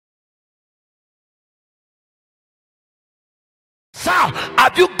Sir,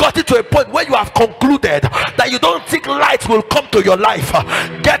 have you gotten to a point where you have concluded that you don't think light will come to your life?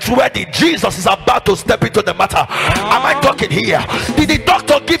 Get ready, Jesus is about to step into the matter. Am I talking here? Did the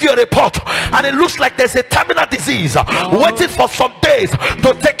doctor give you a report and it looks like there's a terminal disease waiting for some days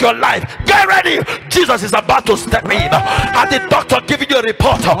to take your life? Get ready, Jesus is about to step in. And the doctor giving you a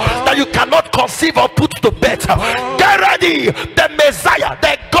report that you cannot conceive or put to bed, get ready, the Messiah,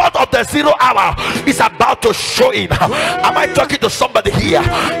 the God of the 0 hour is about to show in. Am I talking to somebody here?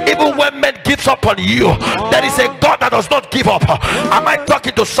 Even when men gives up on you, there is a God that does not give up. Am I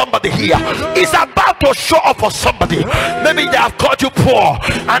talking to somebody here? He's about to show up for somebody. Maybe they have called you poor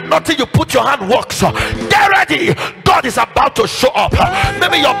and nothing you put your hand works. Get ready, God is about to show up.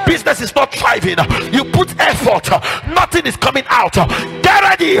 Maybe your business is not thriving, you put effort, nothing is coming out. Get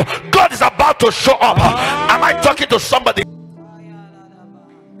ready, God is about to show up. Am I talking to somebody?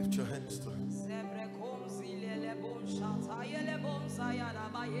 Lift your hands to him.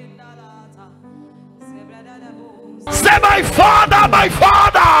 Say, my Father, my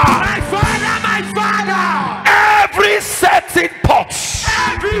Father, my Father, my Father. Every setting pot,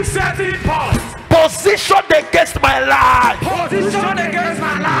 positioned against my life, positioned against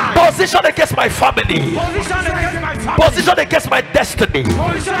my life, positioned against my family, positioned against my destiny,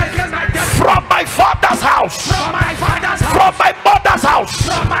 from my father's house, from my mother's house,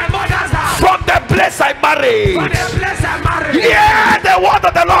 from the place I married. Hear the word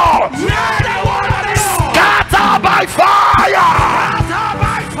of the Lord. Scatter by fire.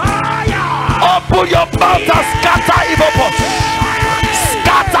 Open your mouth and scatter evil pots.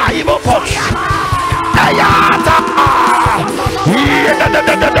 Scatter evil pots.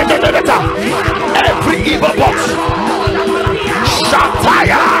 Every evil pot.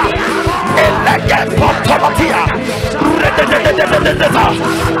 Shataya.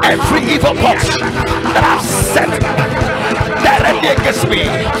 Every evil pot that I've set directly against me,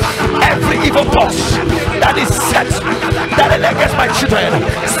 every evil pot that is set directly against my children,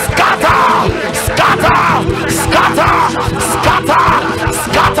 scatter, scatter, scatter, scatter,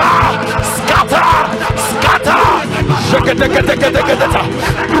 scatter, scatter,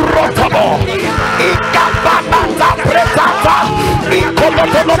 Rotabo, Ikabata, Pretata,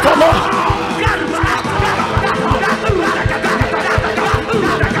 Ikolotono.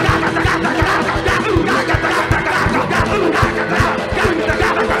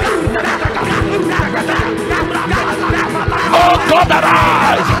 Oh God,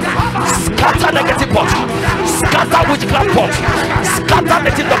 arise! Scatter negative pot, scatter witchcraft pot, scatter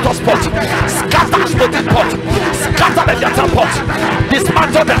native doctor's pot, scatter smoking pot, scatter the theater pot.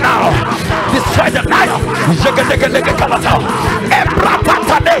 Dismantle them now, destroy them now.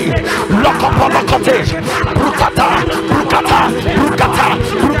 Lock up on the cottage. Brukata, brukata, brukata,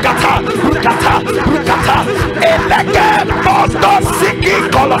 brukata, brukata, brukata. Elege mondo siki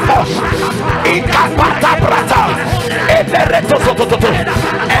kolofos. Ikapata brata. Every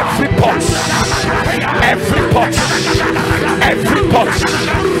pot, every pot, every pot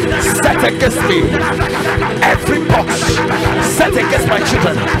set against me, every pot set against my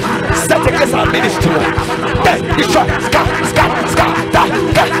children, set against our ministry, then destroy, scatter, scatter, scatter,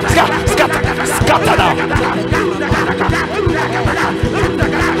 scatter, scatter, scatter now.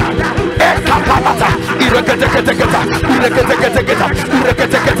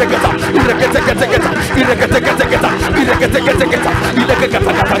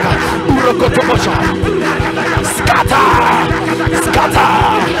 Scatter, scatter,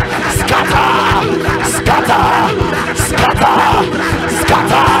 scatter, scatter, scatter,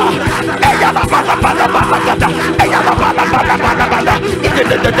 scatter. Eyala bala bala bala gada, eyala bala bala bala bala.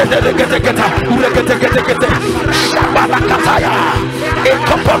 Shabala kataya,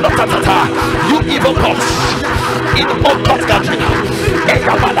 ekopolo tatata. You evil cops in all court gathering.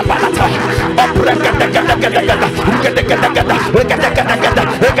 Eyala bala ta. Obrega gada gada gada, gada gada gada, gada gada gada,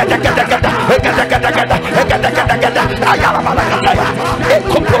 gada gada gada, gada gada gada. Ayala bala kataya,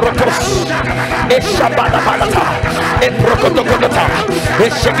 ekoporotos, eshabala bala ta, eprokotokota,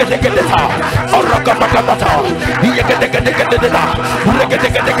 eshegedegedeta, orokabakabata, yegedegedegedeta,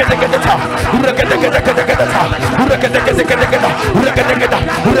 uregedegedegedeta, uregedegedegedeta, uregedegedegedeta, uregedegeda,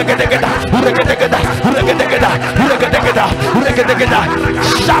 uregedegeda, uregedegeda, uregedegeda, uregedegeda, uregedegeda,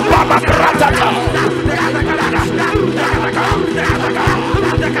 shababa ratata.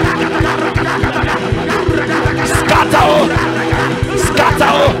 Scatter,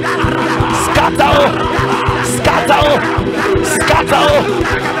 scatter, scatter, scatter, scatter,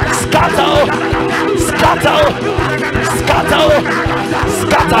 scatter, scatter, scatter,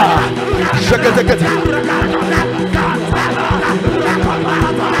 scatter. Shakata.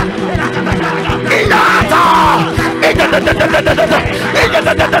 Ilata.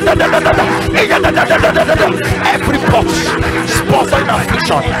 Every box sponsoring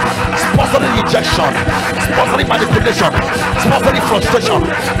affliction, sponsoring rejection, sponsoring manipulation, sponsoring frustration,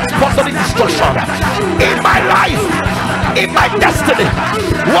 sponsoring destruction in my life, in my destiny.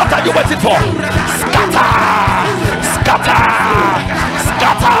 What are you waiting for? Scatter, scatter,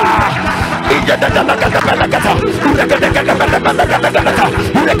 scatter.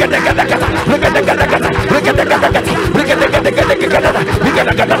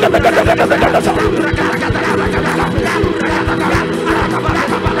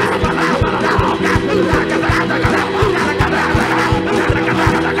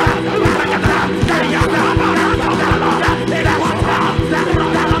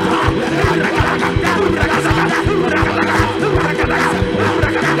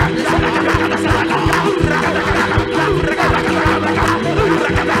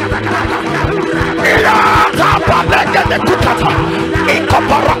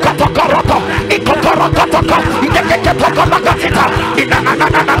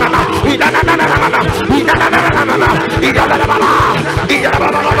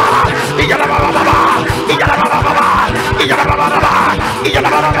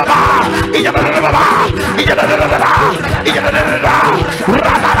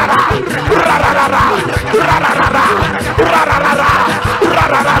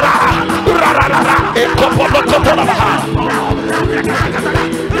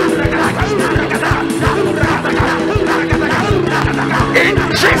 In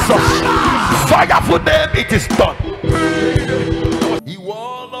Jesus' fireful name, it is done.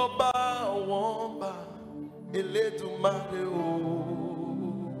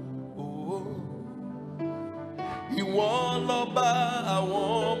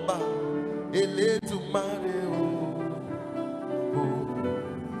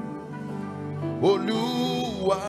 Olúwa